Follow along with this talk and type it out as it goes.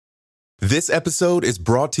This episode is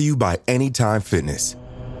brought to you by Anytime Fitness.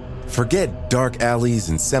 Forget dark alleys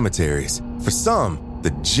and cemeteries. For some,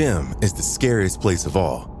 the gym is the scariest place of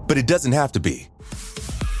all, but it doesn't have to be.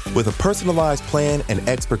 With a personalized plan and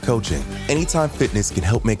expert coaching, Anytime Fitness can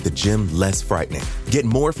help make the gym less frightening. Get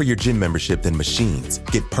more for your gym membership than machines.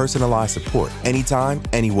 Get personalized support anytime,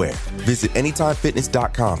 anywhere. Visit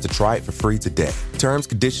AnytimeFitness.com to try it for free today. Terms,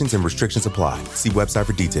 conditions, and restrictions apply. See website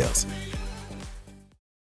for details.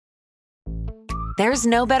 There's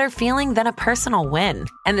no better feeling than a personal win,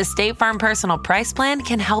 and the State Farm Personal Price Plan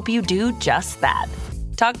can help you do just that.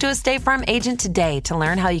 Talk to a State Farm agent today to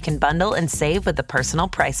learn how you can bundle and save with the Personal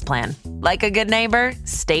Price Plan. Like a good neighbor,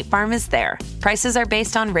 State Farm is there. Prices are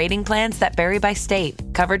based on rating plans that vary by state.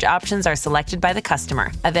 Coverage options are selected by the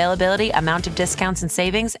customer. Availability, amount of discounts and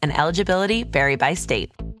savings, and eligibility vary by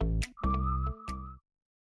state.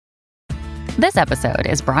 This episode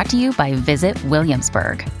is brought to you by Visit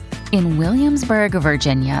Williamsburg. In Williamsburg,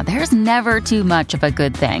 Virginia, there's never too much of a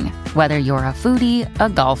good thing. Whether you're a foodie, a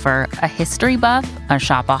golfer, a history buff, a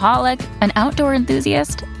shopaholic, an outdoor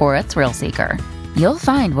enthusiast, or a thrill seeker, you'll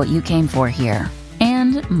find what you came for here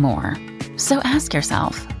and more. So ask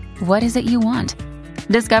yourself, what is it you want?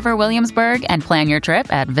 Discover Williamsburg and plan your trip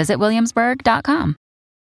at visitwilliamsburg.com.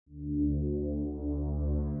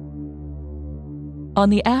 On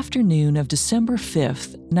the afternoon of December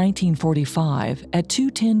 5th, 1945, at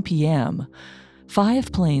 2:10 p.m.,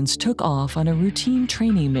 5 planes took off on a routine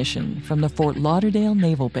training mission from the Fort Lauderdale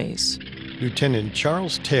Naval Base. Lieutenant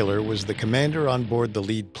Charles Taylor was the commander on board the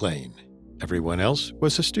lead plane. Everyone else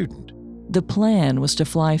was a student. The plan was to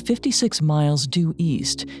fly 56 miles due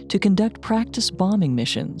east to conduct practice bombing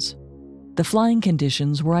missions. The flying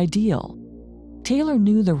conditions were ideal. Taylor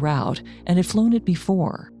knew the route and had flown it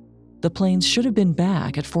before. The planes should have been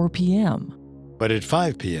back at 4 p.m. But at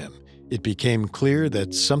 5 p.m., it became clear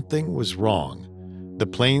that something was wrong. The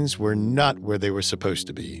planes were not where they were supposed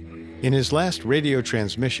to be. In his last radio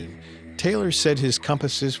transmission, Taylor said his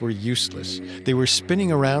compasses were useless. They were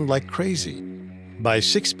spinning around like crazy. By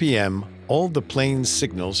 6 p.m., all the planes'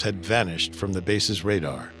 signals had vanished from the base's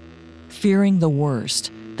radar. Fearing the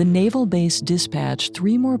worst, the naval base dispatched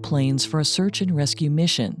 3 more planes for a search and rescue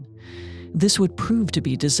mission. This would prove to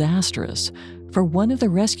be disastrous, for one of the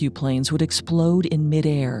rescue planes would explode in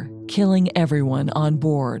midair, killing everyone on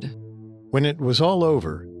board. When it was all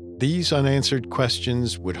over, these unanswered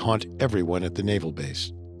questions would haunt everyone at the naval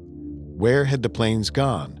base. Where had the planes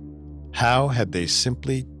gone? How had they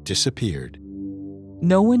simply disappeared?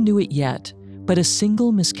 No one knew it yet, but a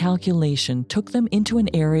single miscalculation took them into an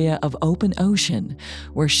area of open ocean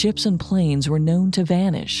where ships and planes were known to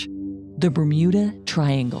vanish: the Bermuda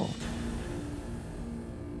Triangle.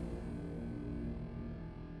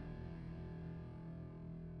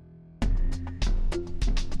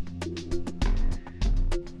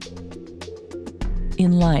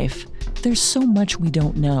 In life, there's so much we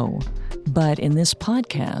don't know, but in this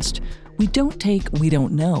podcast, we don't take "we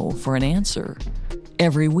don't know" for an answer.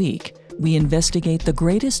 Every week, we investigate the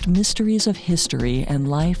greatest mysteries of history and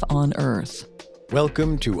life on Earth.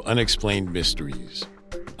 Welcome to Unexplained Mysteries.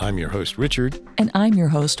 I'm your host, Richard. And I'm your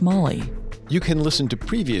host, Molly. You can listen to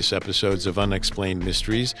previous episodes of Unexplained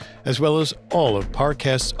Mysteries, as well as all of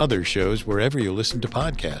Parcast's other shows wherever you listen to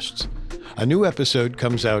podcasts. A new episode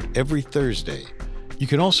comes out every Thursday. You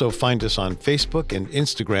can also find us on Facebook and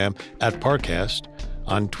Instagram at Parcast,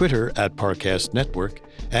 on Twitter at Parcast Network,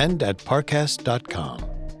 and at parcast.com.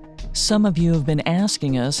 Some of you have been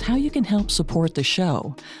asking us how you can help support the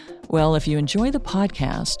show. Well, if you enjoy the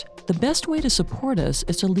podcast, the best way to support us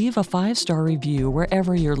is to leave a 5-star review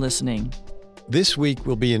wherever you're listening. This week,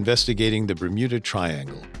 we'll be investigating the Bermuda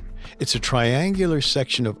Triangle. It's a triangular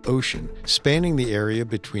section of ocean spanning the area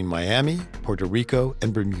between Miami, Puerto Rico,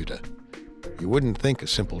 and Bermuda. You wouldn't think a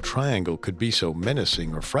simple triangle could be so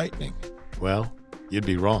menacing or frightening. Well, you'd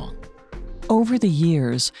be wrong. Over the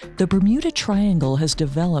years, the Bermuda Triangle has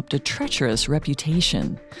developed a treacherous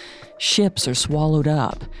reputation. Ships are swallowed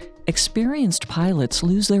up, experienced pilots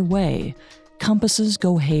lose their way, compasses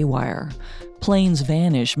go haywire, planes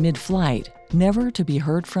vanish mid-flight, never to be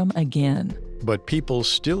heard from again. But people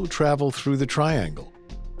still travel through the triangle.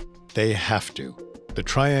 They have to. The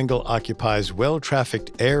triangle occupies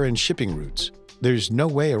well-trafficked air and shipping routes. There's no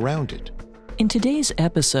way around it. In today's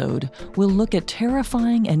episode, we'll look at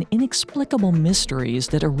terrifying and inexplicable mysteries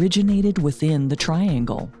that originated within the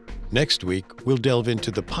triangle. Next week, we'll delve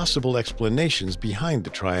into the possible explanations behind the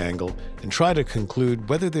triangle and try to conclude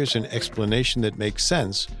whether there's an explanation that makes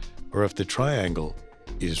sense or if the triangle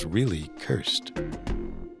is really cursed.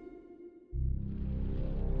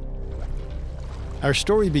 Our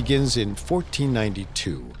story begins in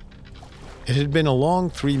 1492. It had been a long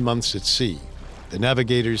 3 months at sea. The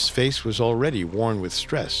navigator's face was already worn with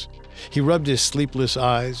stress. He rubbed his sleepless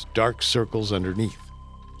eyes, dark circles underneath.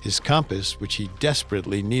 His compass, which he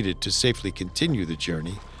desperately needed to safely continue the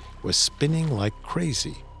journey, was spinning like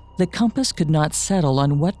crazy. The compass could not settle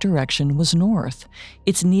on what direction was north.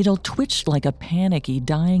 Its needle twitched like a panicky,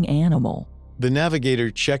 dying animal. The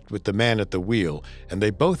navigator checked with the man at the wheel, and they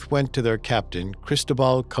both went to their captain,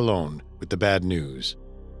 Cristobal Colon, with the bad news.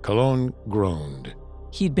 Colon groaned.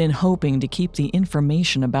 He'd been hoping to keep the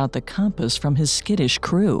information about the compass from his skittish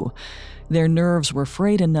crew. Their nerves were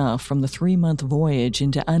frayed enough from the 3-month voyage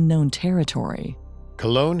into unknown territory.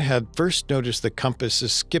 Colon had first noticed the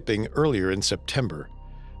compasses skipping earlier in September.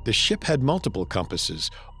 The ship had multiple compasses,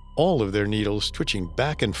 all of their needles twitching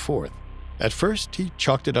back and forth. At first, he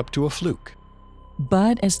chalked it up to a fluke.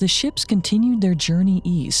 But as the ships continued their journey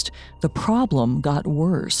east, the problem got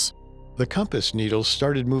worse. The compass needles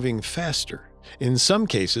started moving faster. In some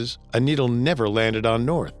cases, a needle never landed on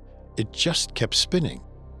north. It just kept spinning.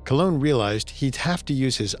 Colon realized he'd have to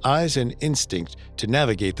use his eyes and instinct to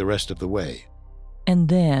navigate the rest of the way. And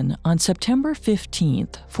then, on September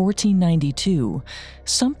 15th, 1492,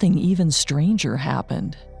 something even stranger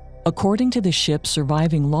happened. According to the ship's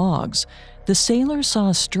surviving logs, the sailors saw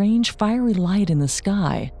a strange fiery light in the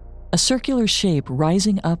sky, a circular shape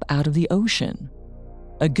rising up out of the ocean.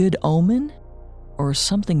 A good omen? Or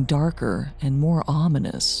something darker and more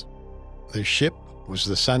ominous? The ship was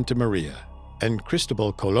the Santa Maria, and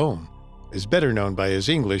Cristobal Colon is better known by his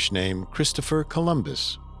English name, Christopher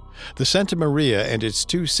Columbus. The Santa Maria and its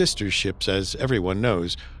 2 sister ships, as everyone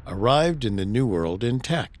knows, arrived in the New World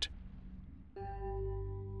intact.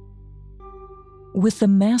 With the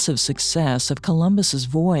massive success of Columbus's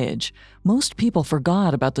voyage, most people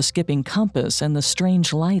forgot about the skipping compass and the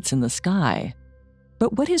strange lights in the sky.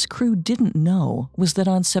 But what his crew didn't know was that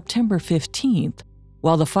on September 15th,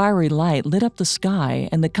 while the fiery light lit up the sky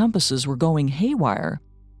and the compasses were going haywire,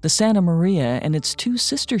 the Santa Maria and its 2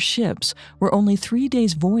 sister ships were only 3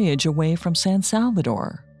 days' voyage away from San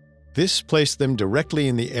Salvador. This placed them directly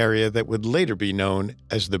in the area that would later be known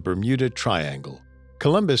as the Bermuda Triangle.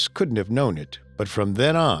 Columbus couldn't have known it, but from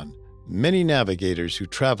then on, many navigators who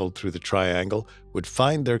traveled through the triangle would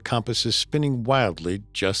find their compasses spinning wildly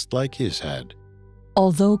just like his had.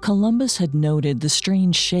 Although Columbus had noted the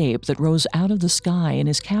strange shape that rose out of the sky in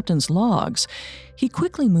his captain's logs, he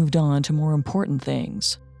quickly moved on to more important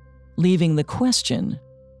things, leaving the question,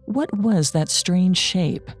 what was that strange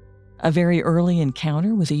shape? A very early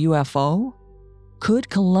encounter with a UFO? Could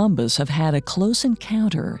Columbus have had a close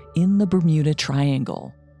encounter in the Bermuda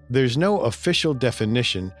Triangle? There's no official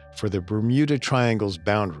definition for the Bermuda Triangle's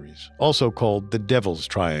boundaries, also called the Devil's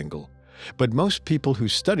Triangle. But most people who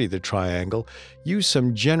study the triangle use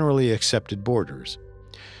some generally accepted borders.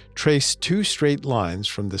 Trace 2 straight lines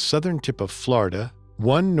from the southern tip of Florida,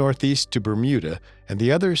 one northeast to Bermuda and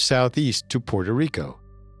the other southeast to Puerto Rico.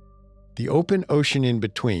 The open ocean in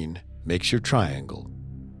between makes your triangle.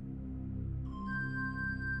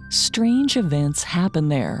 Strange events happen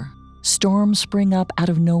there. Storms spring up out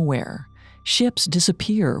of nowhere. Ships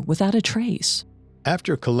disappear without a trace.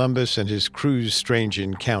 After Columbus and his crew's strange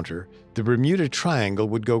encounter, the Bermuda Triangle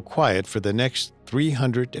would go quiet for the next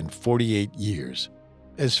 348 years,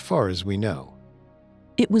 as far as we know.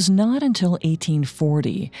 It was not until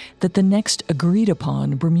 1840 that the next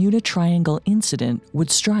agreed-upon Bermuda Triangle incident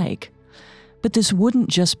would strike. But this wouldn't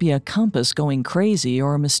just be a compass going crazy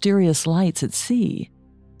or mysterious lights at sea.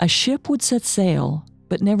 A ship would set sail,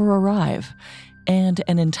 but never arrive, and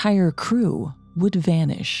an entire crew would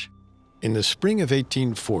vanish. In the spring of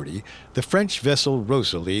 1840, the French vessel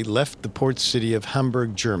Rosalie left the port city of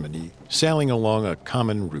Hamburg, Germany, sailing along a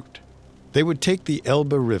common route. They would take the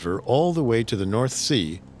Elbe River all the way to the North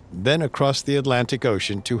Sea, then across the Atlantic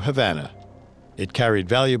Ocean to Havana. It carried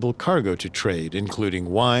valuable cargo to trade,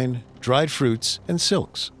 including wine, dried fruits, and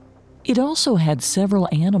silks. It also had several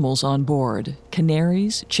animals on board: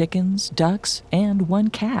 canaries, chickens, ducks, and 1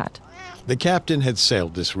 cat. The captain had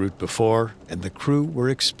sailed this route before, and the crew were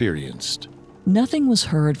experienced. Nothing was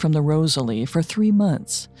heard from the Rosalie for 3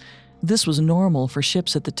 months. This was normal for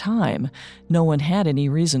ships at the time. No one had any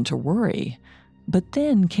reason to worry. But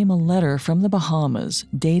then came a letter from the Bahamas,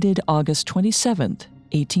 dated August 27th,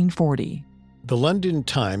 1840. The London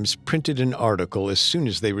Times printed an article as soon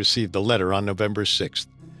as they received the letter on November 6th.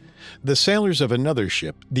 The sailors of another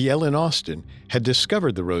ship, the Ellen Austin, had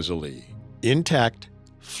discovered the Rosalie, intact,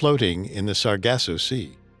 floating in the Sargasso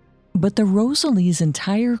Sea. But the Rosalie's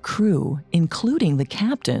entire crew, including the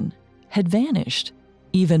captain, had vanished.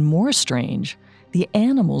 Even more strange, The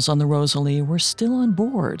animals on the Rosalie were still on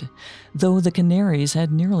board, though the canaries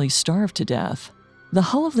had nearly starved to death. The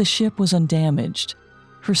hull of the ship was undamaged.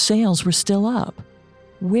 Her sails were still up.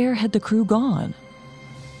 Where had the crew gone?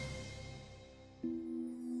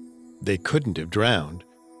 They couldn't have drowned.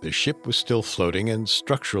 The ship was still floating and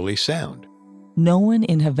structurally sound. No one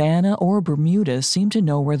in Havana or Bermuda seemed to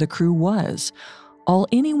know where the crew was. All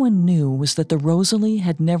anyone knew was that the Rosalie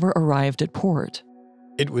had never arrived at port.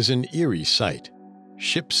 It was an eerie sight.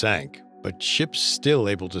 Ship sank, but ships still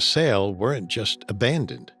able to sail weren't just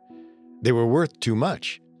abandoned. They were worth too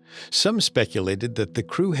much. Some speculated that the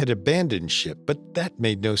crew had abandoned ship, but that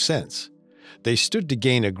made no sense. They stood to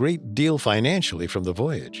gain a great deal financially from the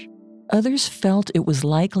voyage. Others felt it was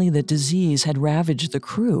likely that disease had ravaged the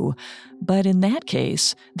crew, but in that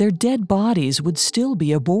case, their dead bodies would still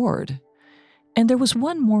be aboard. And there was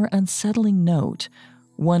one more unsettling note.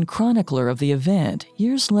 One chronicler of the event,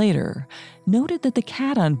 years later, noted that the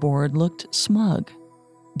cat on board looked smug.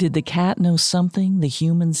 Did the cat know something the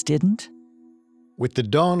humans didn't? With the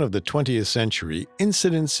dawn of the 20th century,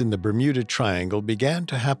 incidents in the Bermuda Triangle began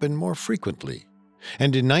to happen more frequently.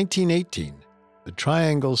 And in 1918, the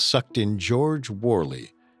Triangle sucked in George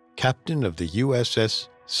Worley, captain of the USS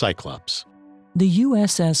Cyclops. The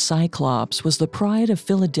USS Cyclops was the pride of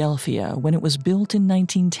Philadelphia when it was built in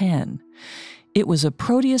 1910. It was a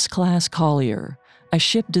Proteus-class collier, a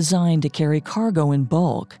ship designed to carry cargo in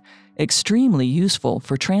bulk, extremely useful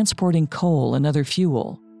for transporting coal and other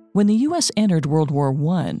fuel. When the U.S. entered World War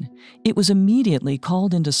I, it was immediately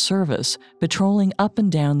called into service, patrolling up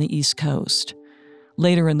and down the East Coast.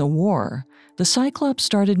 Later in the war, the Cyclops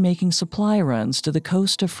started making supply runs to the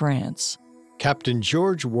coast of France. Captain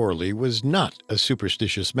George Worley was not a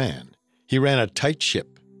superstitious man. He ran a tight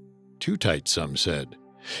ship. Too tight, some said.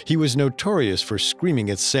 He was notorious for screaming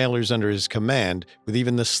at sailors under his command with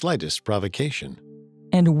even the slightest provocation.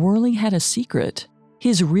 And Worley had a secret.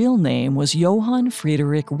 His real name was Johann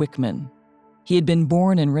Friedrich Wickmann. He had been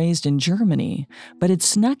born and raised in Germany, but had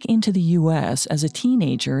snuck into the U.S. as a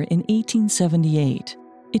teenager in 1878.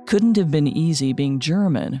 It couldn't have been easy being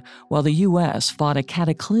German while the U.S. fought a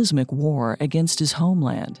cataclysmic war against his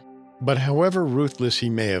homeland. But however ruthless he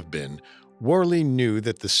may have been, Worley knew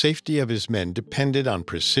that the safety of his men depended on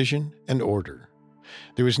precision and order.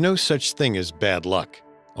 There was no such thing as bad luck,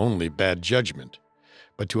 only bad judgment.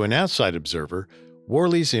 But to an outside observer,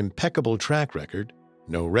 Worley's impeccable track record,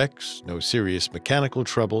 no wrecks, no serious mechanical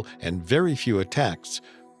trouble, and very few attacks,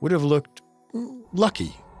 would have looked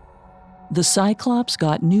lucky. The Cyclops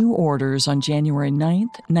got new orders on January 9,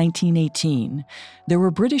 1918. There were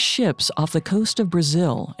British ships off the coast of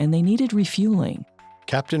Brazil, and they needed refueling.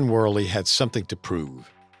 Captain Worley had something to prove.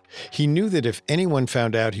 He knew that if anyone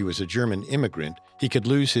found out he was a German immigrant, he could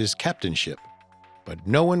lose his captainship. But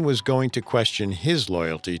no one was going to question his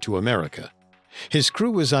loyalty to America. His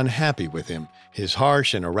crew was unhappy with him, his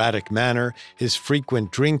harsh and erratic manner, his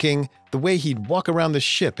frequent drinking, the way he'd walk around the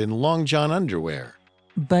ship in long john underwear.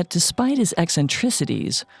 But despite his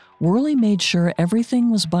eccentricities, Worley made sure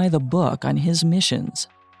everything was by the book on his missions.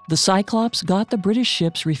 The Cyclops got the British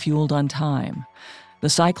ships refueled on time. The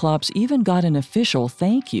Cyclops even got an official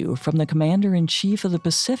thank you from the Commander-in-Chief of the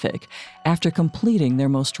Pacific after completing their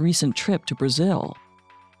most recent trip to Brazil.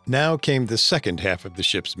 Now came the second half of the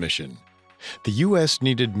ship's mission. The U.S.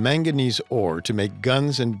 needed manganese ore to make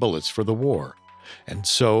guns and bullets for the war. And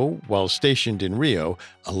so, while stationed in Rio,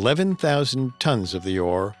 11,000 tons of the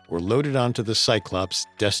ore were loaded onto the Cyclops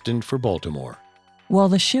destined for Baltimore. While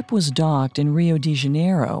the ship was docked in Rio de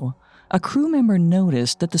Janeiro, a crew member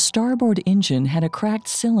noticed that the starboard engine had a cracked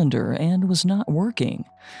cylinder and was not working.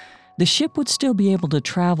 The ship would still be able to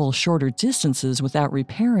travel shorter distances without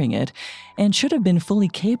repairing it and should have been fully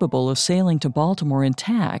capable of sailing to Baltimore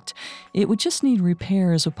intact. It would just need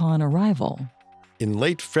repairs upon arrival. In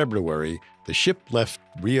late February, the ship left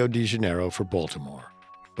Rio de Janeiro for Baltimore,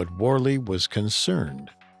 but Worley was concerned.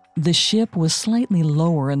 The ship was slightly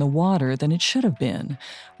lower in the water than it should have been,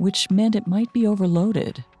 which meant it might be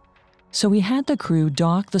overloaded. So he had the crew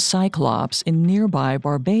dock the Cyclops in nearby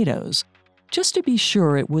Barbados, just to be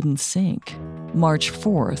sure it wouldn't sink. March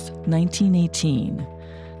 4th, 1918.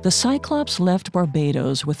 The Cyclops left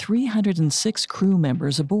Barbados with 306 crew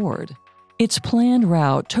members aboard. Its planned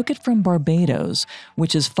route took it from Barbados,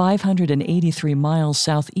 which is 583 miles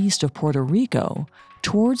southeast of Puerto Rico,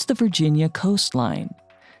 towards the Virginia coastline,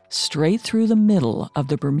 straight through the middle of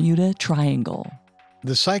the Bermuda Triangle.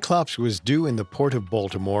 The Cyclops was due in the port of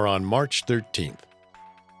Baltimore on March 13th.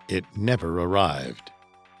 It never arrived.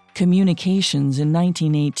 Communications in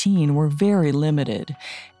 1918 were very limited,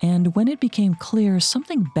 and when it became clear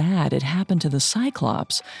something bad had happened to the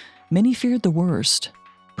Cyclops, Many feared the worst.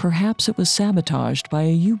 Perhaps it was sabotaged by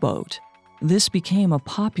a U-boat. This became a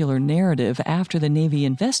popular narrative after the Navy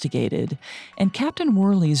investigated, and Captain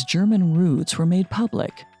Worley's German roots were made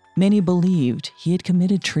public. Many believed he had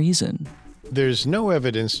committed treason. There's no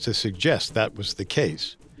evidence to suggest that was the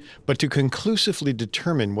case. But to conclusively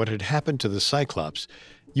determine what had happened to the Cyclops,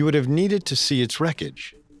 you would have needed to see its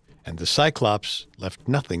wreckage. And the Cyclops left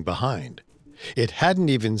nothing behind. It hadn't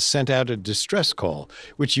even sent out a distress call,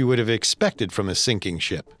 which you would have expected from a sinking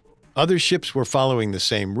ship. Other ships were following the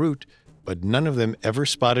same route, but none of them ever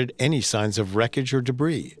spotted any signs of wreckage or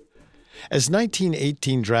debris. As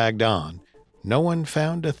 1918 dragged on, no one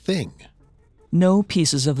found a thing. No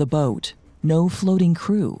pieces of the boat, no floating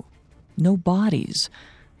crew, no bodies.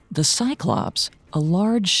 The Cyclops, a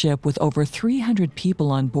large ship with over 300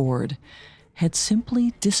 people on board, had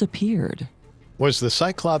simply disappeared. Was the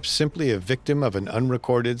Cyclops simply a victim of an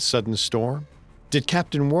unrecorded sudden storm? Did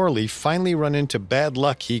Captain Worley finally run into bad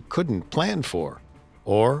luck he couldn't plan for?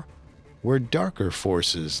 Or were darker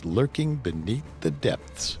forces lurking beneath the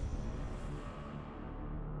depths?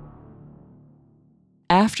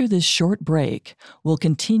 After this short break, we'll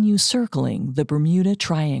continue circling the Bermuda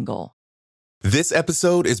Triangle. This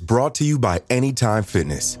episode is brought to you by Anytime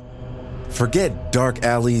Fitness. Forget dark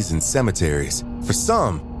alleys and cemeteries. For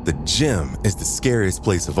some, the gym is the scariest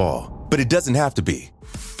place of all, but it doesn't have to be.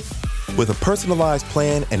 With a personalized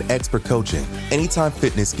plan and expert coaching, Anytime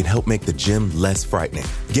Fitness can help make the gym less frightening.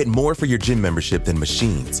 Get more for your gym membership than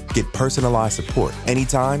machines. Get personalized support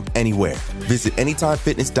anytime, anywhere. Visit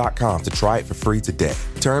AnytimeFitness.com to try it for free today.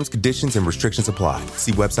 Terms, conditions, and restrictions apply.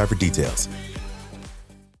 See website for details.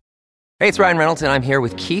 Hey, it's Ryan Reynolds, and I'm here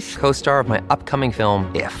with Keith, co-star of my upcoming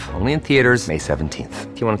film, If, only in theaters May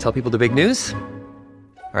 17th. Do you want to tell people the big news?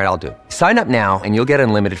 All right, I'll do it. Sign up now and you'll get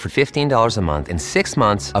unlimited for $15 a month and 6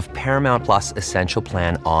 months of Paramount Plus Essential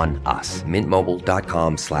Plan on us.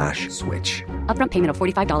 MintMobile.com/switch. Upfront payment of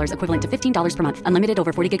 $45 equivalent to $15 per month. Unlimited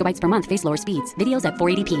over 40 gigabytes per month. Face lower speeds. Videos at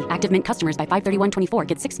 480p. Active Mint customers by 531.24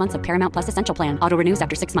 get 6 months of Paramount Plus Essential Plan. Auto renews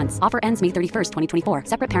after 6 months. Offer ends May 31st, 2024.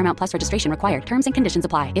 Separate Paramount Plus registration required. Terms and conditions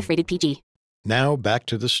apply if rated PG. Now back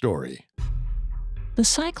to the story. The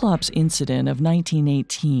Cyclops incident of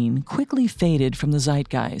 1918 quickly faded from the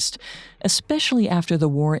zeitgeist, especially after the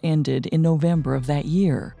war ended in November of that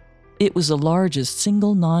year. It was the largest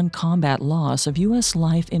single non-combat loss of U.S.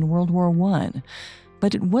 life in World War I,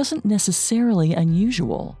 but it wasn't necessarily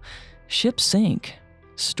unusual. Ships sink.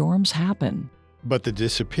 Storms happen. But the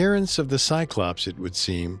disappearance of the Cyclops, it would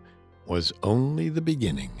seem, was only the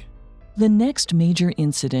beginning. The next major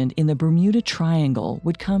incident in the Bermuda Triangle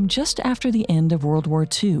would come just after the end of World War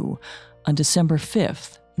II, on December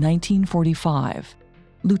 5, 1945.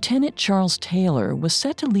 Lieutenant Charles Taylor was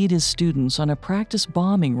set to lead his students on a practice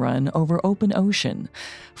bombing run over open ocean,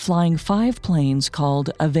 flying 5 planes called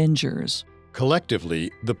Avengers.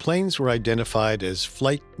 Collectively, the planes were identified as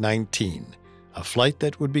Flight 19, a flight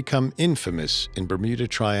that would become infamous in Bermuda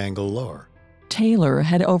Triangle lore. Taylor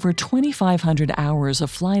had over 2,500 hours of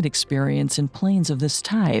flight experience in planes of this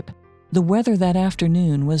type. The weather that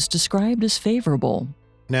afternoon was described as favorable.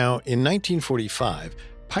 Now, in 1945,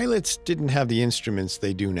 pilots didn't have the instruments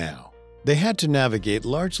they do now. They had to navigate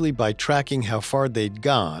largely by tracking how far they'd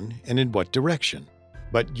gone and in what direction.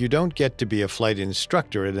 But you don't get to be a flight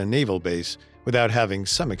instructor at a naval base without having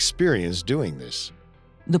some experience doing this.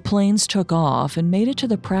 The planes took off and made it to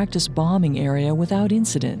the practice bombing area without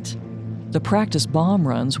incident. The practice bomb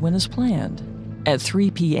runs went as planned. At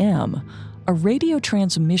 3 p.m., a radio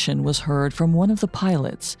transmission was heard from one of the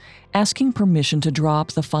pilots asking permission to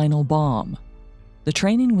drop the final bomb. The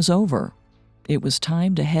training was over. It was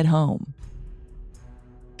time to head home.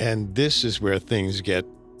 And this is where things get,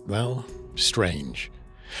 well, strange.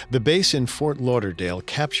 The base in Fort Lauderdale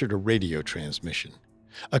captured a radio transmission.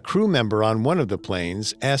 A crew member on one of the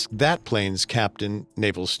planes asked that plane's captain,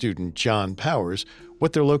 naval student John Powers,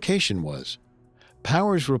 what their location was.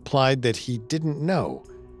 Powers replied that he didn't know.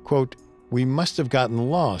 Quote, "We must have gotten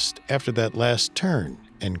lost after that last turn,"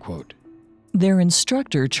 end quote. Their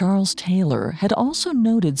instructor, Charles Taylor, had also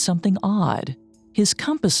noted something odd. His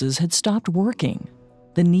compasses had stopped working.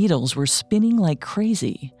 The needles were spinning like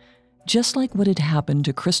crazy, just like what had happened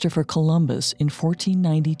to Christopher Columbus in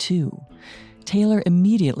 1492. Taylor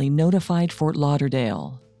immediately notified Fort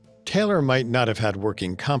Lauderdale. Taylor might not have had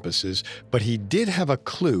working compasses, but he did have a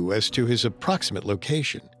clue as to his approximate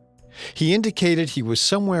location. He indicated he was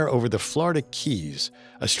somewhere over the Florida Keys,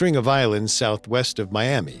 a string of islands southwest of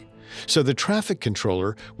Miami, so the traffic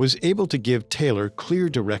controller was able to give Taylor clear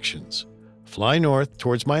directions. Fly north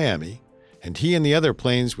towards Miami, and he and the other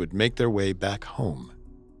planes would make their way back home.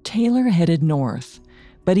 Taylor headed north,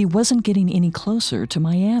 But he wasn't getting any closer to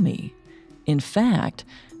Miami. In fact,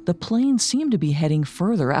 the plane seemed to be heading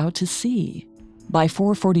further out to sea. By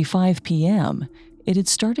 4:45 p.m., it had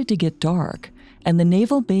started to get dark, and the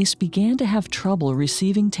naval base began to have trouble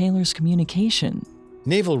receiving Taylor's communication.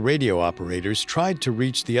 Naval radio operators tried to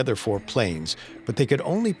reach the other 4 planes, but they could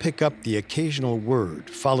only pick up the occasional word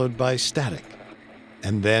followed by static.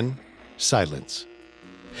 And then, silence.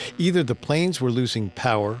 Either the planes were losing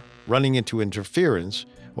power, running into interference,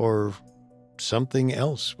 or something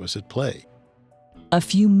else was at play. A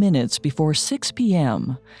few minutes before 6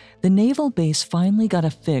 p.m., the naval base finally got a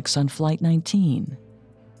fix on Flight 19.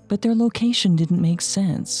 But their location didn't make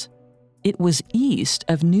sense. It was east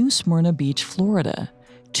of New Smyrna Beach, Florida,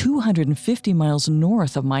 250 miles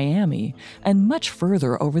north of Miami, and much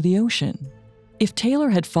further over the ocean. If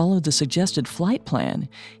Taylor had followed the suggested flight plan,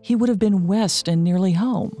 he would have been west and nearly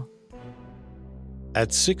home. At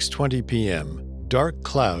 6:20 p.m., dark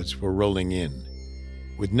clouds were rolling in.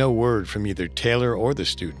 With no word from either Taylor or the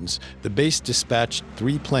students, the base dispatched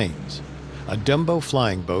 3 planes, a Dumbo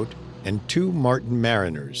flying boat, and 2 Martin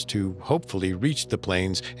Mariners to hopefully reach the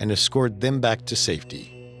planes and escort them back to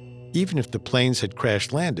safety. Even if the planes had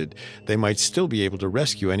crash-landed, they might still be able to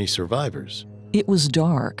rescue any survivors. It was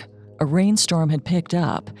dark. A rainstorm had picked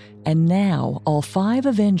up, and now all 5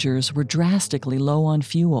 Avengers were drastically low on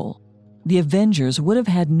fuel. The Avengers would have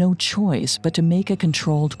had no choice but to make a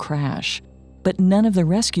controlled crash. But none of the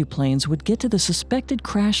rescue planes would get to the suspected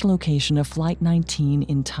crash location of Flight 19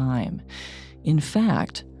 in time. In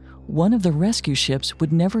fact, one of the rescue ships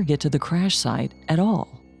would never get to the crash site at all.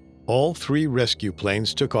 All 3 rescue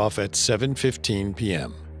planes took off at 7:15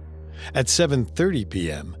 p.m. At 7:30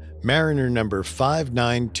 p.m., Mariner number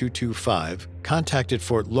 59225 contacted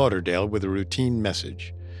Fort Lauderdale with a routine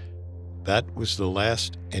message. That was the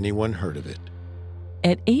last anyone heard of it.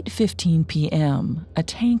 At 8:15 p.m., a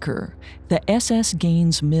tanker, the SS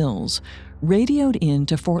Gaines Mills, radioed in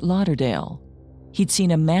to Fort Lauderdale. He'd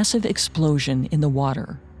seen a massive explosion in the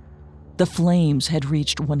water. The flames had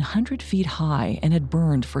reached 100 feet high and had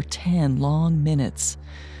burned for 10 long minutes.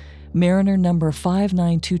 Mariner number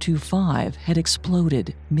 59225 had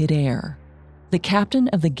exploded midair. The captain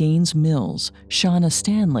of the Gaines Mills, Shauna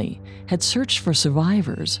Stanley, had searched for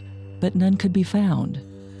survivors, but none could be found.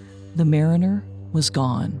 The Mariner was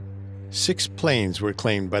gone. 6 planes were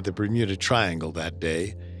claimed by the Bermuda Triangle that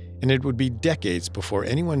day, and it would be decades before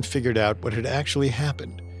anyone figured out what had actually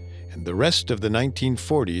happened. And the rest of the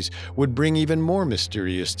 1940s would bring even more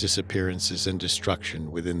mysterious disappearances and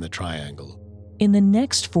destruction within the Triangle. In the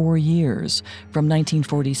next 4 years, from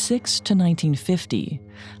 1946 to 1950,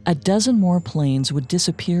 a dozen more planes would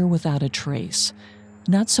disappear without a trace.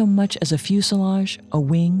 Not so much as a fuselage, a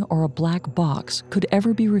wing, or a black box could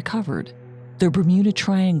ever be recovered. The Bermuda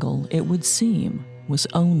Triangle, it would seem, was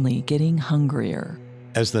only getting hungrier.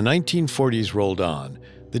 As the 1940s rolled on,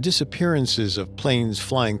 the disappearances of planes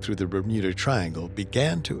flying through the Bermuda Triangle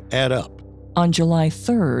began to add up. On July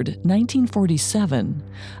 3, 1947,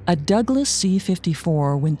 a Douglas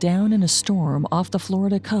C-54 went down in a storm off the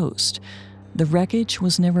Florida coast. The wreckage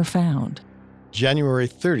was never found. January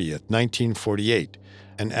 30th, 1948,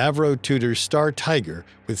 an Avro Tudor Star Tiger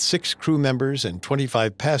with 6 crew members and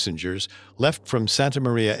 25 passengers left from Santa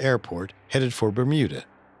Maria Airport headed for Bermuda.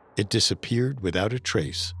 It disappeared without a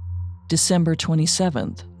trace. December 27,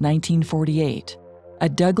 1948. A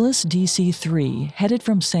Douglas DC-3 headed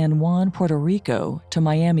from San Juan, Puerto Rico to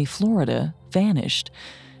Miami, Florida, vanished.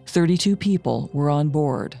 32 people were on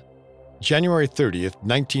board. January 30th,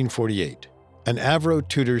 1948. An Avro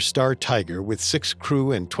Tudor Star Tiger with 6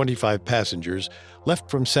 crew and 25 passengers left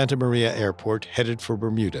from Santa Maria Airport headed for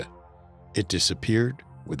Bermuda. It disappeared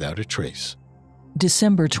without a trace.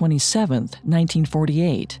 December 27,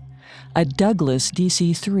 1948. A Douglas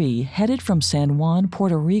DC-3 headed from San Juan,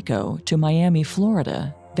 Puerto Rico to Miami,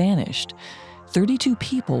 Florida, vanished. 32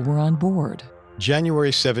 people were on board.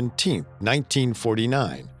 January 17,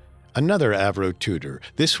 1949. Another Avro Tudor,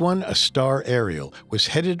 this one a Star Ariel, was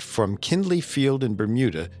headed from Kindley Field in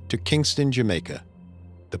Bermuda to Kingston, Jamaica.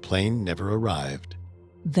 The plane never arrived.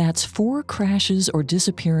 That's 4 crashes or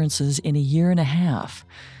disappearances in a year and a half.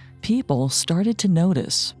 People started to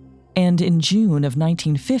notice. And in June of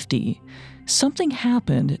 1950, something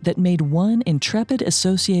happened that made one intrepid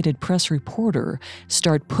Associated Press reporter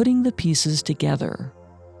start putting the pieces together.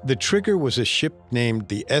 The trigger was a ship named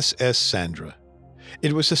the SS Sandra.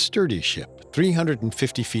 It was a sturdy ship,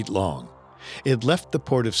 350 feet long. It left the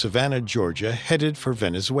port of Savannah, Georgia, headed for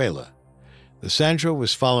Venezuela. The Sandra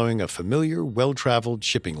was following a familiar, well-traveled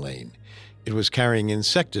shipping lane. It was carrying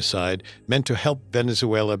insecticide meant to help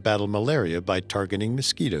Venezuela battle malaria by targeting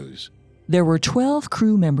mosquitoes. There were 12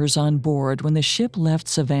 crew members on board when the ship left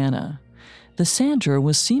Savannah. The Sandra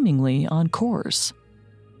was seemingly on course.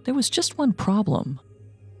 There was just one problem.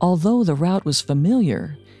 Although the route was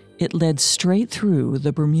familiar, it led straight through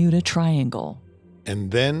the Bermuda Triangle.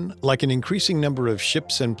 And then, like an increasing number of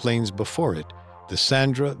ships and planes before it, the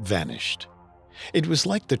Sandra vanished. It was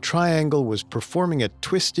like the triangle was performing a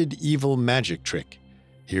twisted, evil magic trick.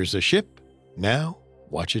 Here's a ship. Now,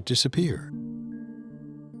 watch it disappear.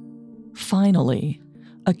 Finally,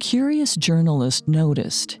 a curious journalist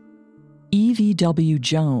noticed. E.V.W.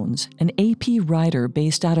 Jones, an AP writer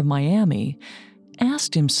based out of Miami,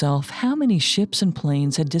 asked himself how many ships and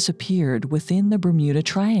planes had disappeared within the Bermuda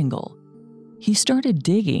Triangle. He started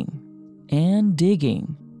digging and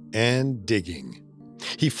digging. And digging.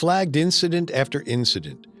 He flagged incident after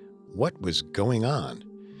incident. What was going on?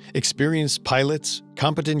 Experienced pilots,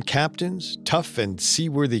 competent captains, tough and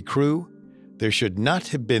seaworthy crew. There should not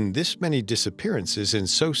have been this many disappearances in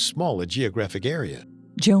so small a geographic area.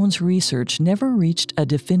 Jones' research never reached a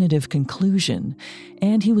definitive conclusion,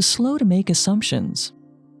 and he was slow to make assumptions.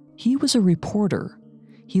 He was a reporter.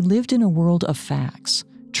 He lived in a world of facts,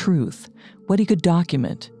 truth, what he could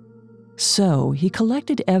document. So he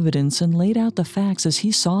collected evidence and laid out the facts as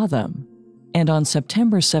he saw them. And on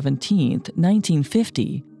September 17,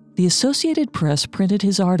 1950, the Associated Press printed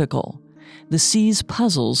his article, "The Sea's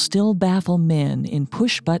Puzzles Still Baffle Men in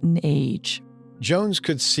Push-Button Age." Jones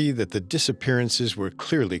could see that the disappearances were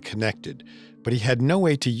clearly connected, but he had no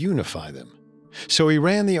way to unify them. So he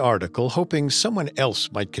ran the article hoping someone else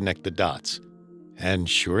might connect the dots. And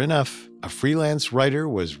sure enough, a freelance writer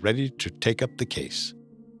was ready to take up the case.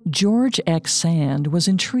 George X. Sand was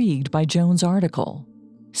intrigued by Jones' article.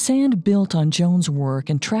 Sand built on Jones' work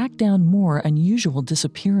and tracked down more unusual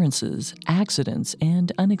disappearances, accidents,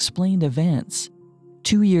 and unexplained events.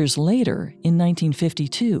 2 years later, in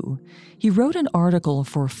 1952, he wrote an article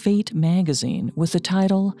for Fate magazine with the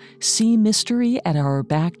title, "Sea Mystery at Our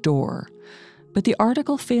Back Door." But the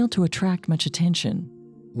article failed to attract much attention.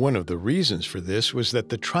 One of the reasons for this was that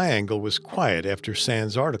the triangle was quiet after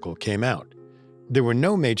Sand's article came out. There were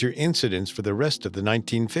no major incidents for the rest of the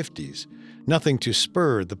 1950s, nothing to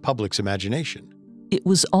spur the public's imagination. It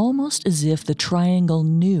was almost as if the triangle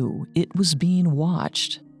knew it was being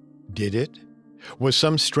watched. Did it? Was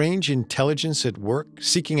some strange intelligence at work,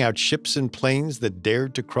 seeking out ships and planes that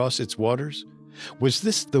dared to cross its waters? Was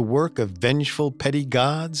this the work of vengeful petty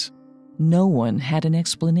gods? No one had an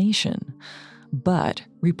explanation. But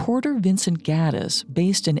reporter Vincent Gaddis,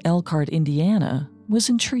 based in Elkhart, Indiana, was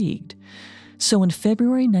intrigued. So in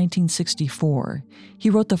February 1964,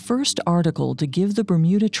 he wrote the first article to give the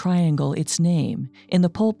Bermuda Triangle its name in the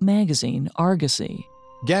pulp magazine Argosy.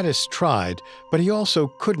 Gaddis tried, but he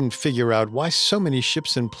also couldn't figure out why so many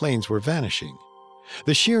ships and planes were vanishing.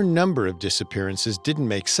 The sheer number of disappearances didn't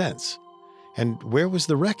make sense. And where was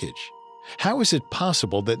the wreckage? How is it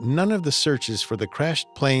possible that none of the searches for the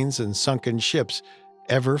crashed planes and sunken ships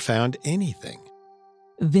ever found anything?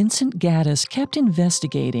 Vincent Gaddis kept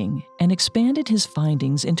investigating and expanded his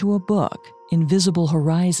findings into a book, Invisible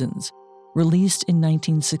Horizons, released in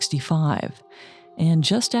 1965. And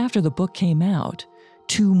just after the book came out,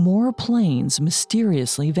 2 more planes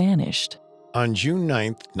mysteriously vanished. On June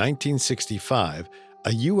 9, 1965,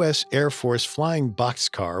 a U.S. Air Force flying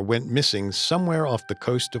boxcar went missing somewhere off the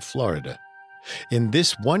coast of Florida. In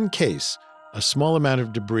this one case, a small amount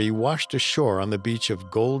of debris washed ashore on the beach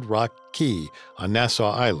of Gold Rock Key on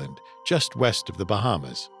Nassau Island, just west of the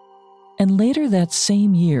Bahamas. And later that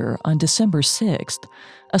same year, on December 6th,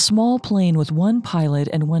 a small plane with 1 pilot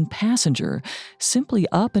and 1 passenger simply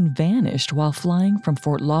up and vanished while flying from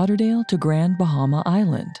Fort Lauderdale to Grand Bahama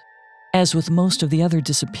Island. As with most of the other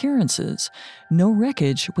disappearances, no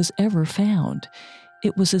wreckage was ever found.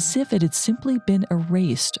 It was as if it had simply been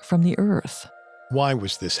erased from the earth. Why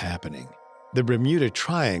was this happening? The Bermuda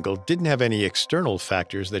Triangle didn't have any external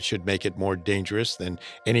factors that should make it more dangerous than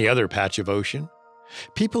any other patch of ocean.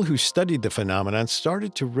 People who studied the phenomenon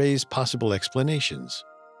started to raise possible explanations.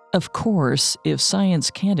 Of course, if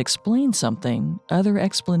science can't explain something, other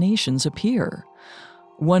explanations appear.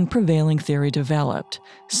 One prevailing theory developed,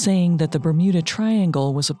 saying that the Bermuda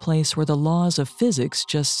Triangle was a place where the laws of physics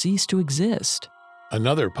just ceased to exist.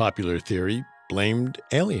 Another popular theory blamed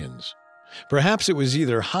aliens. Perhaps it was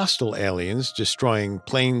either hostile aliens destroying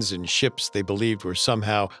planes and ships they believed were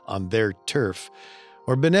somehow on their turf,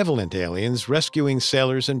 or benevolent aliens rescuing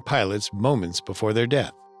sailors and pilots moments before their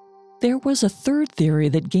death. There was a third theory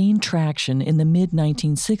that gained traction in the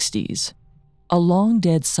mid-1960s. A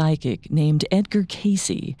long-dead psychic named Edgar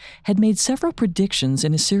Cayce had made several predictions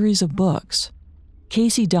in a series of books.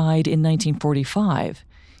 Cayce died in 1945.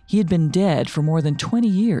 He had been dead for more than 20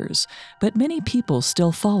 years, but many people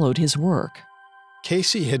still followed his work.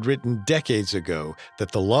 Casey had written decades ago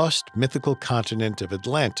that the lost mythical continent of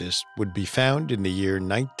Atlantis would be found in the year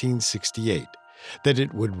 1968, that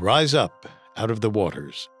it would rise up out of the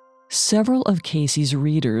waters. Several of Casey's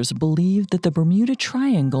readers believed that the Bermuda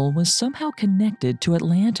Triangle was somehow connected to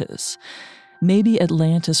Atlantis. Maybe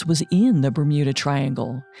Atlantis was in the Bermuda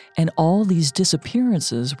Triangle, and all these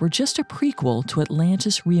disappearances were just a prequel to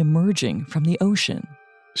Atlantis reemerging from the ocean.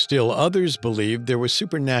 Still, others believed there were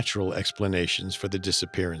supernatural explanations for the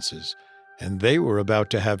disappearances, and they were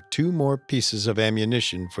about to have 2 more pieces of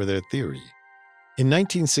ammunition for their theory. In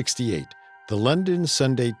 1968, the London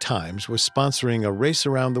Sunday Times was sponsoring a race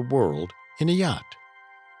around the world in a yacht.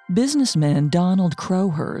 Businessman Donald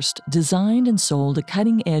Crowhurst designed and sold a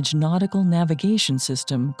cutting-edge nautical navigation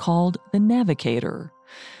system called the Navigator.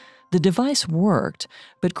 The device worked,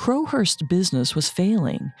 but Crowhurst's business was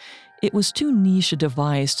failing. It was too niche a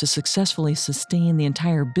device to successfully sustain the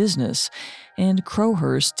entire business, and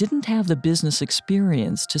Crowhurst didn't have the business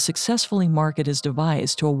experience to successfully market his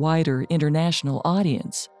device to a wider international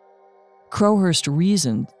audience. Crowhurst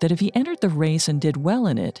reasoned that if he entered the race and did well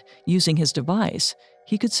in it, using his device,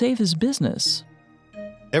 he could save his business.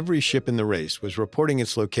 Every ship in the race was reporting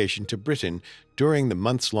its location to Britain during the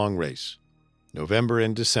months-long race. November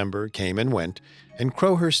and December came and went, and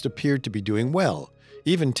Crowhurst appeared to be doing well,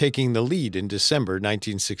 even taking the lead in December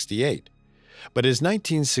 1968. But as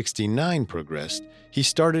 1969 progressed, he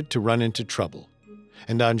started to run into trouble.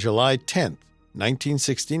 And on July 10,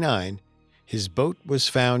 1969, his boat was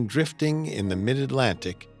found drifting in the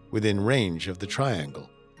mid-Atlantic within range of the triangle.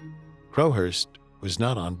 Crowhurst was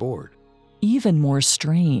not on board. Even more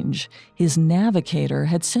strange, his navigator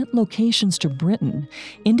had sent locations to Britain,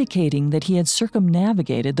 indicating that he had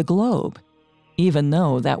circumnavigated the globe, even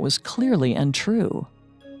though that was clearly untrue.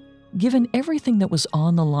 Given everything that was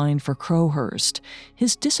on the line for Crowhurst,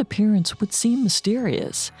 his disappearance would seem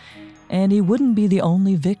mysterious, and he wouldn't be the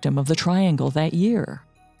only victim of the triangle that year.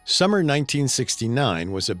 Summer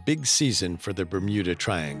 1969 was a big season for the Bermuda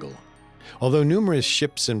Triangle. Although numerous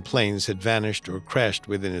ships and planes had vanished or crashed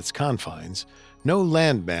within its confines, no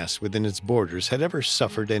landmass within its borders had ever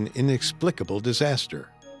suffered an inexplicable disaster.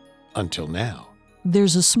 Until now.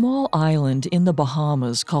 There's a small island in the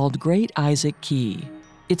Bahamas called Great Isaac Key.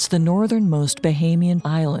 It's the northernmost Bahamian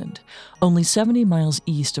island, only 70 miles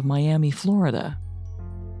east of Miami, Florida.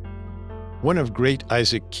 One of Great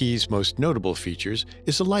Isaac Key's most notable features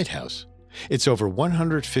is a lighthouse. It's over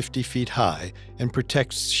 150 feet high and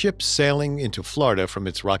protects ships sailing into Florida from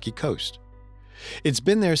its rocky coast. It's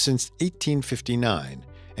been there since 1859,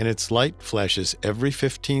 and its light flashes every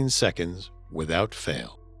 15 seconds without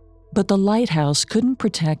fail. But the lighthouse couldn't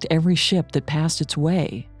protect every ship that passed its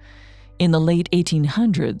way. In the late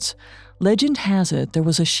 1800s, legend has it there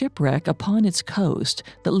was a shipwreck upon its coast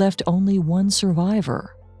that left only one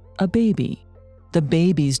survivor, a baby. The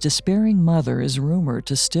baby's despairing mother is rumored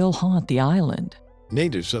to still haunt the island.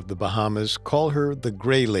 Natives of the Bahamas call her the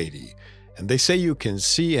Gray Lady, and they say you can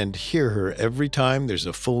see and hear her every time there's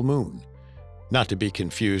a full moon. Not to be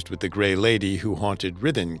confused with the Gray Lady who haunted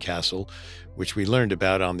Rithen Castle, which we learned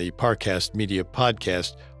about on the Parcast Media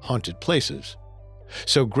podcast, Haunted Places.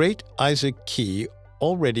 So Great Isaac Key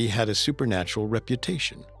already had a supernatural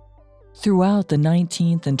reputation. Throughout the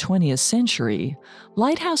 19th and 20th century,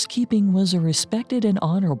 lighthouse keeping was a respected and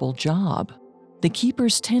honorable job. The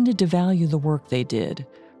keepers tended to value the work they did,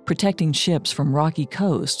 protecting ships from rocky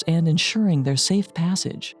coasts and ensuring their safe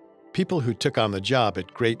passage. People who took on the job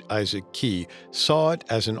at Great Isaac Key saw it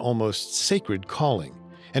as an almost sacred calling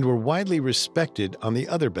and were widely respected on the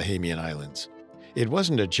other Bahamian islands. It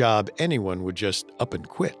wasn't a job anyone would just up and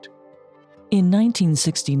quit. In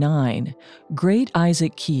 1969, Great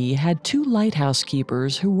Isaac Key had 2 lighthouse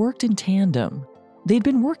keepers who worked in tandem. They'd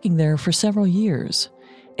been working there for several years,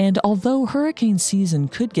 and although hurricane season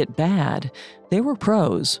could get bad, they were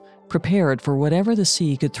pros, prepared for whatever the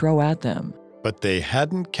sea could throw at them. But they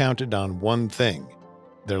hadn't counted on one thing.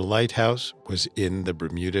 Their lighthouse was in the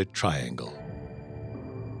Bermuda Triangle.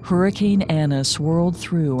 Hurricane Anna swirled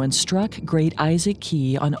through and struck Great Isaac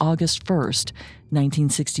Key on August 1st,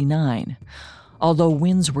 1969. Although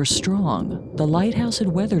winds were strong, the lighthouse had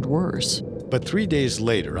weathered worse. But 3 days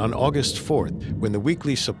later, on August 4th, when the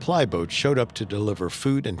weekly supply boat showed up to deliver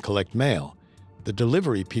food and collect mail, the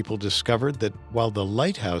delivery people discovered that while the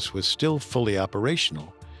lighthouse was still fully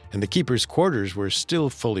operational and the keepers' quarters were still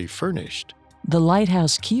fully furnished, the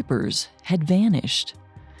lighthouse keepers had vanished.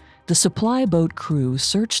 The supply boat crew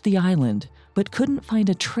searched the island but couldn't find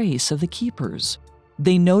a trace of the keepers.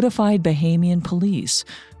 They notified Bahamian police,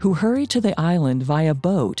 who hurried to the island via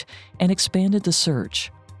boat and expanded the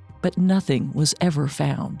search. But nothing was ever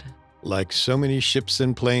found. Like so many ships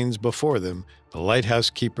and planes before them, the lighthouse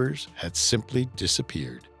keepers had simply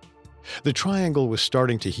disappeared. The triangle was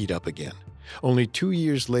starting to heat up again. Only 2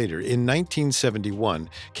 years later, in 1971,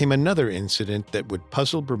 came another incident that would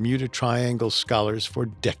puzzle Bermuda Triangle scholars for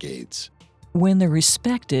decades. When the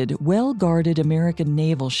respected, well-guarded American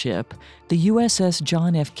naval ship, the USS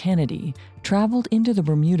John F. Kennedy, traveled into the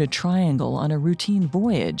Bermuda Triangle on a routine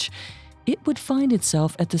voyage, it would find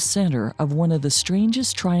itself at the center of one of the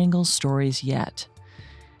strangest triangle stories yet.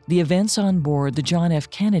 The events on board the John F.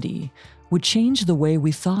 Kennedy would change the way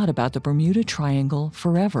we thought about the Bermuda Triangle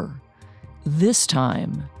forever. This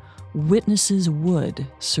time, witnesses would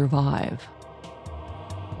survive.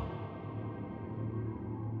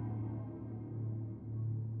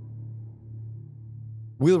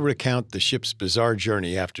 We'll recount the ship's bizarre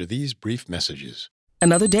journey after these brief messages.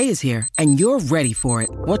 Another day is here, and you're ready for it.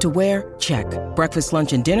 What to wear? Check. Breakfast,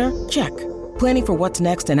 lunch, and dinner? Check. Planning for what's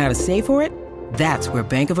next and how to save for it? That's where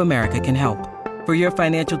Bank of America can help. For your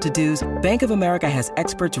financial to-dos, Bank of America has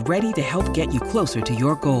experts ready to help get you closer to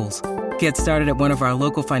your goals. Get started at one of our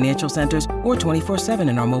local financial centers or 24/7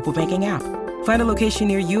 in our mobile banking app. Find a location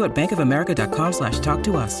near you at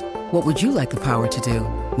bankofamerica.com/talktous. What would you like the power to do?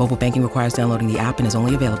 Mobile banking requires downloading the app and is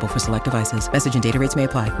only available for select devices. Message and data rates may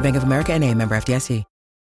apply. Bank of America NA, member FDIC.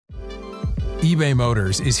 eBay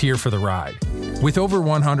Motors is here for the ride. With over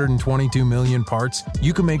 122 million parts,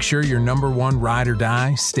 you can make sure your number one ride or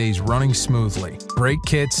die stays running smoothly. Brake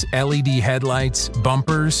kits, LED headlights,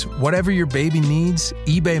 bumpers, whatever your baby needs,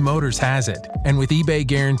 eBay Motors has it. And with eBay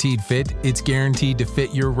Guaranteed Fit, it's guaranteed to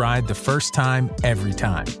fit your ride the first time, every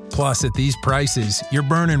time. Plus, at these prices, you're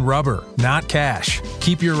burning rubber, not cash.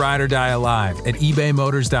 Keep your ride or die alive at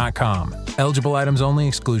ebaymotors.com. Eligible items only.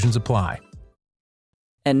 Exclusions apply.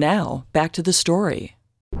 And now, back to the story.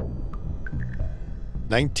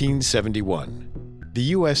 1971.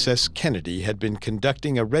 The USS Kennedy had been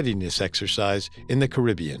conducting a readiness exercise in the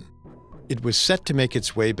Caribbean. It was set to make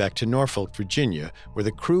its way back to Norfolk, Virginia, where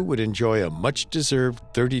the crew would enjoy a much-deserved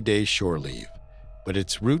 30-day shore leave. But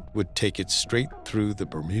its route would take it straight through the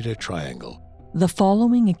Bermuda Triangle. The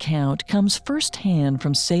following account comes firsthand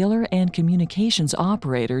from sailor and communications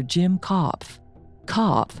operator Jim Kopf.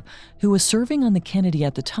 Kopf, who was serving on the Kennedy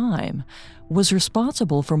at the time, was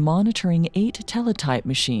responsible for monitoring 8 teletype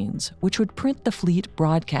machines, which would print the fleet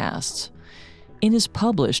broadcasts. In his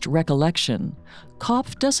published recollection,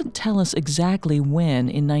 Kopf doesn't tell us exactly when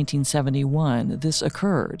in 1971 this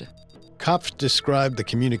occurred. Kopf described the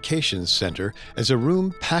communications center as a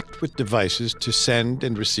room packed with devices to send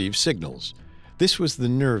and receive signals. This was the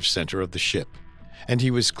nerve center of the ship, and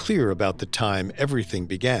he was clear about the time everything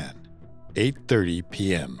began. 8:30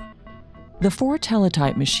 p.m. The 4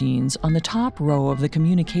 teletype machines on the top row of the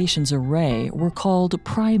communications array were called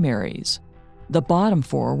primaries. The bottom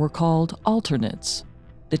 4 were called alternates.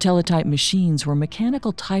 The teletype machines were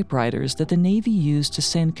mechanical typewriters that the Navy used to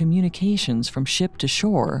send communications from ship to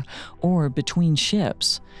shore or between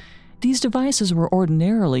ships. These devices were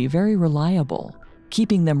ordinarily very reliable.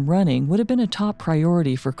 Keeping them running would have been a top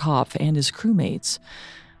priority for Kopf and his crewmates.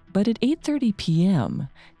 But at 8:30 p.m.,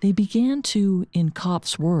 they began to, in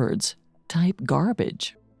Kopf's words, type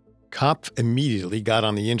garbage. Kopf immediately got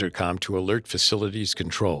on the intercom to alert facilities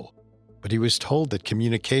control, but he was told that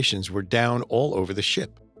communications were down all over the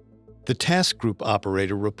ship. The task group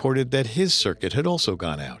operator reported that his circuit had also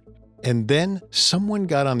gone out. And then someone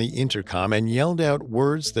got on the intercom and yelled out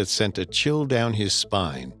words that sent a chill down his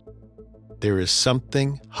spine. There is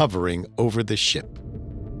something hovering over the ship.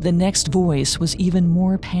 The next voice was even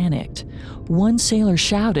more panicked. One sailor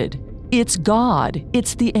shouted, "It's God!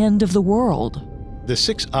 It's the end of the world!" The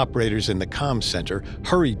 6 operators in the comm center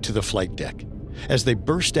hurried to the flight deck. As they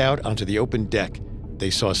burst out onto the open deck, they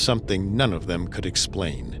saw something none of them could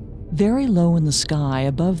explain. Very low in the sky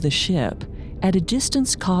above the ship, at a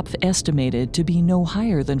distance Kopf estimated to be no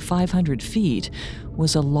higher than 500 feet,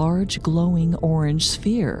 was a large glowing orange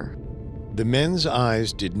sphere. The men's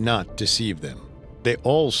eyes did not deceive them. They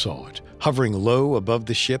all saw it, hovering low above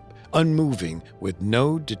the ship, unmoving, with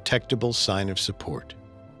no detectable sign of support.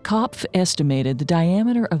 Kopf estimated the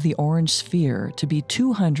diameter of the orange sphere to be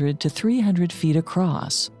 200 to 300 feet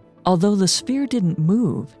across. Although the sphere didn't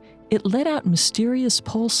move, it let out mysterious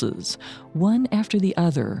pulses, one after the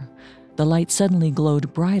other. The light suddenly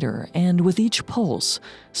glowed brighter, and with each pulse,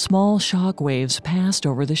 small shock waves passed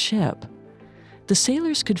over the ship. The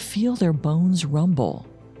sailors could feel their bones rumble.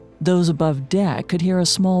 Those above deck could hear a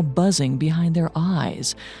small buzzing behind their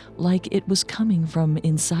eyes, like it was coming from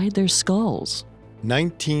inside their skulls.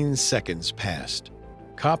 19 seconds passed.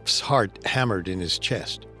 Kopf's heart hammered in his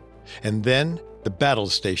chest. And then the battle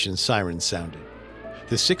station siren sounded.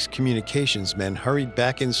 The 6 communications men hurried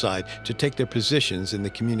back inside to take their positions in the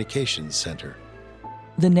communications center.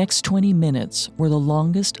 The next 20 minutes were the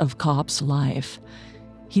longest of Kopf's life.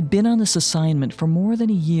 He'd been on this assignment for more than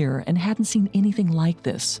a year and hadn't seen anything like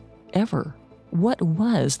this, ever. What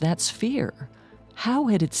was that sphere? How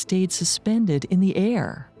had it stayed suspended in the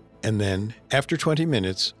air? And then, after 20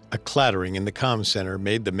 minutes, a clattering in the comm center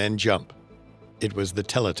made the men jump. It was the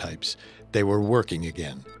teletypes. They were working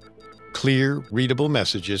again. Clear, readable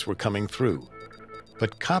messages were coming through.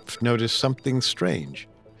 But Kopf noticed something strange.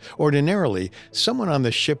 Ordinarily, someone on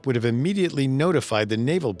the ship would have immediately notified the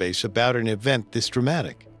naval base about an event this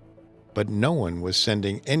dramatic. But no one was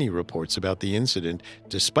sending any reports about the incident,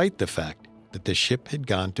 despite the fact that the ship had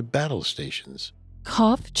gone to battle stations.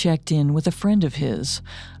 Kopf checked in with a friend of his,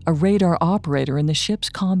 a radar operator in the ship's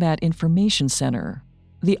Combat Information Center.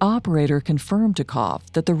 The operator confirmed to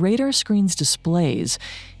Kopf that the radar screen's displays,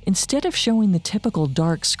 instead of showing the typical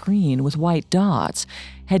dark screen with white dots,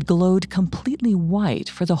 had glowed completely white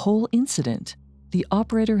for the whole incident. The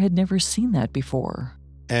operator had never seen that before.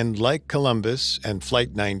 And like Columbus and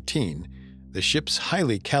Flight 19, the ship's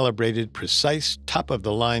highly calibrated, precise,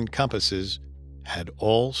 top-of-the-line compasses had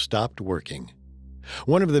all stopped working.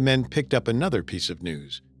 One of the men picked up another piece of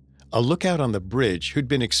news. A lookout on the bridge who'd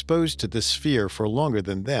been exposed to the sphere for longer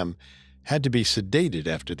than them had to be sedated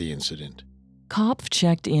after the incident. Kopf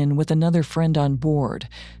checked in with another friend on board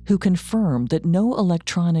who confirmed that no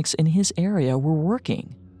electronics in his area were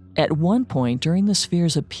working. At one point during the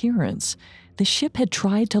sphere's appearance, the ship had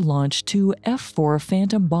tried to launch 2 F-4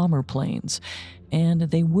 Phantom bomber planes, and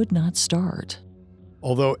they would not start.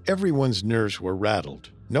 Although everyone's nerves were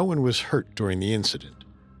rattled, no one was hurt during the incident.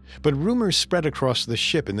 But rumors spread across the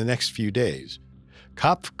ship in the next few days.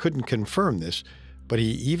 Kopf couldn't confirm this, but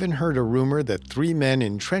he even heard a rumor that 3 men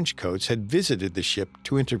in trench coats had visited the ship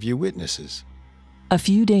to interview witnesses. A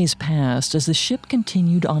few days passed as the ship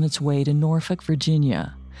continued on its way to Norfolk,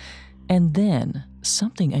 Virginia. And then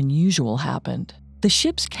something unusual happened. The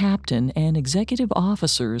ship's captain and executive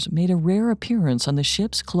officers made a rare appearance on the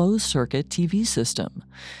ship's closed-circuit TV system.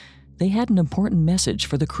 They had an important message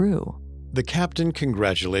for the crew. The captain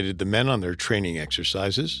congratulated the men on their training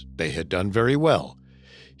exercises. They had done very well.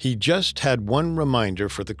 He just had one reminder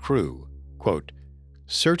for the crew. Quote,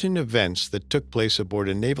 "Certain events that took place aboard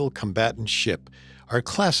a naval combatant ship are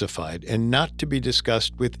classified and not to be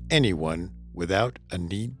discussed with anyone without a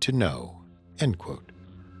need to know." End quote.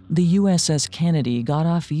 The USS Kennedy got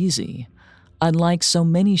off easy. Unlike so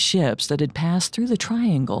many ships that had passed through the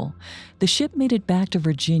Triangle, the ship made it back to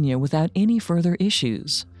Virginia without any further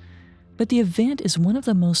issues. But the event is one of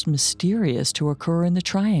the most mysterious to occur in the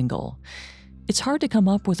Triangle. It's hard to come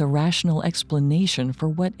up with a rational explanation for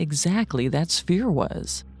what exactly that sphere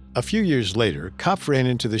was. A few years later, Kopf ran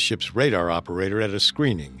into the ship's radar operator at a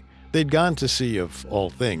screening. They'd gone to see, of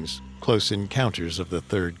all things, close encounters of the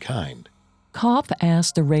third kind. Kopf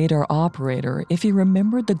asked the radar operator if he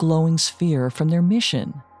remembered the glowing sphere from their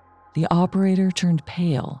mission. The operator turned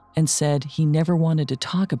pale and said he never wanted to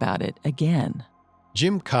talk about it again.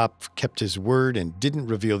 Jim Kopf kept his word and didn't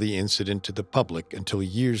reveal the incident to the public until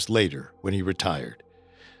years later when he retired.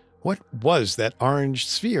 What was that orange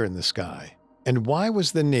sphere in the sky? And why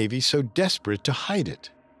was the Navy so desperate to hide it?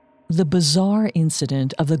 The bizarre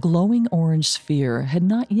incident of the glowing orange sphere had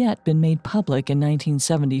not yet been made public in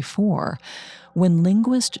 1974, when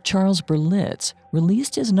linguist Charles Berlitz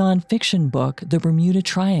released his nonfiction book, The Bermuda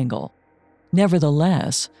Triangle.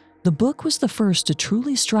 Nevertheless, the book was the first to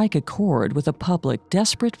truly strike a chord with a public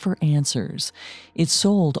desperate for answers. It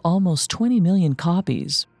sold almost 20 million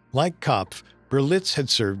copies. Like Kopf, Berlitz had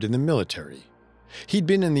served in the military. He'd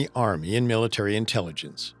been in the Army and military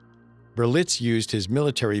intelligence. Berlitz used his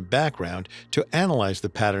military background to analyze the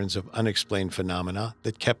patterns of unexplained phenomena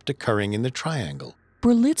that kept occurring in the Triangle.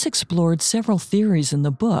 Berlitz explored several theories in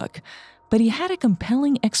the book, but he had a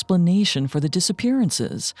compelling explanation for the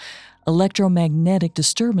disappearances. Electromagnetic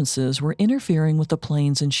disturbances were interfering with the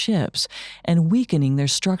planes and ships and weakening their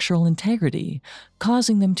structural integrity,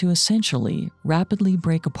 causing them to essentially rapidly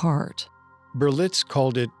break apart. Berlitz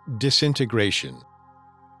called it disintegration.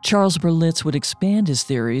 Charles Berlitz would expand his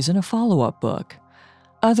theories in a follow-up book.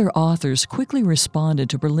 Other authors quickly responded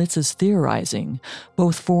to Berlitz's theorizing,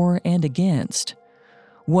 both for and against.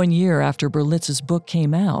 1 year after Berlitz's book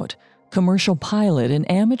came out, commercial pilot and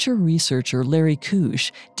amateur researcher Larry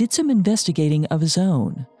Kusch did some investigating of his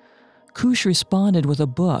own. Kusch responded with a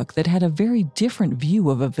book that had a very different view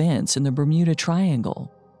of events in the Bermuda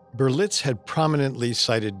Triangle. Berlitz had prominently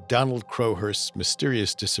cited Donald Crowhurst's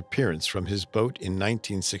mysterious disappearance from his boat in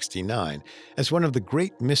 1969 as one of the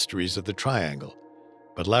great mysteries of the Triangle.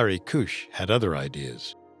 But Larry Kusch had other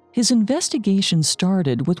ideas. His investigation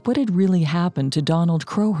started with what had really happened to Donald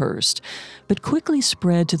Crowhurst, but quickly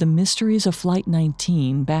spread to the mysteries of Flight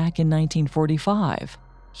 19 back in 1945.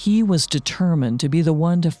 He was determined to be the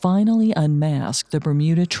one to finally unmask the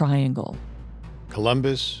Bermuda Triangle.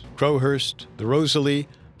 Columbus, Crowhurst, the Rosalie,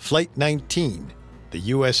 Flight 19, the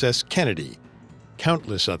USS Kennedy,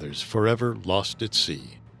 countless others forever lost at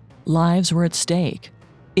sea. Lives were at stake.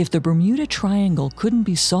 If the Bermuda Triangle couldn't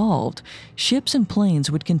be solved, ships and planes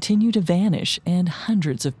would continue to vanish and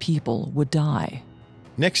hundreds of people would die.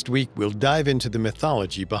 Next week, we'll dive into the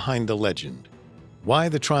mythology behind the legend. Why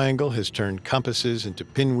the Triangle has turned compasses into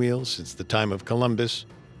pinwheels since the time of Columbus,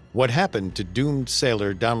 what happened to doomed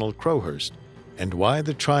sailor Donald Crowhurst, and why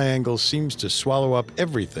the Triangle seems to swallow up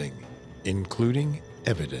everything, including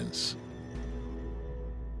evidence.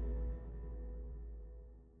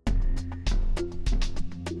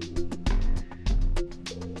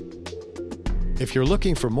 If you're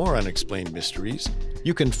looking for more unexplained mysteries,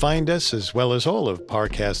 you can find us, as well as all of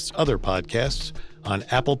Parcast's other podcasts, on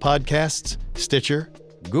Apple Podcasts, Stitcher,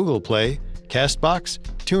 Google Play, CastBox,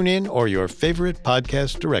 TuneIn, or your favorite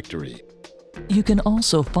podcast directory. You can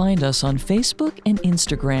also find us on Facebook and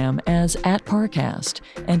Instagram as @Parcast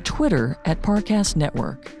and Twitter @Parcast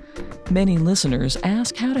Network. Many listeners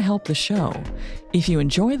ask how to help the show. If you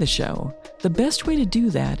enjoy the show, the best way to do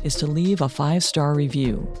that is to leave a 5-star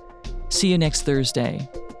review. See you next Thursday.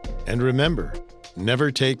 And remember,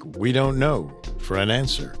 never take "we don't know" for an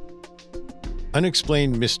answer.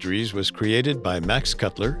 Unexplained Mysteries was created by Max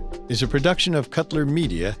Cutler, is a production of Cutler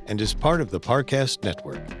Media, and is part of the Parcast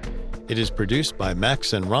Network. It is produced by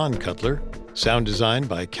Max and Ron Cutler, sound design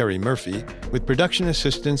by Kerry Murphy, with production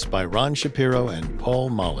assistance by Ron Shapiro and Paul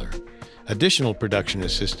Mahler. Additional production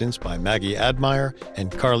assistance by Maggie Admire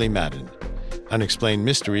and Carly Madden. Unexplained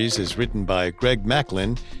Mysteries is written by Greg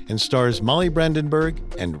Macklin and stars Molly Brandenburg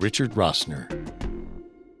and Richard Rossner.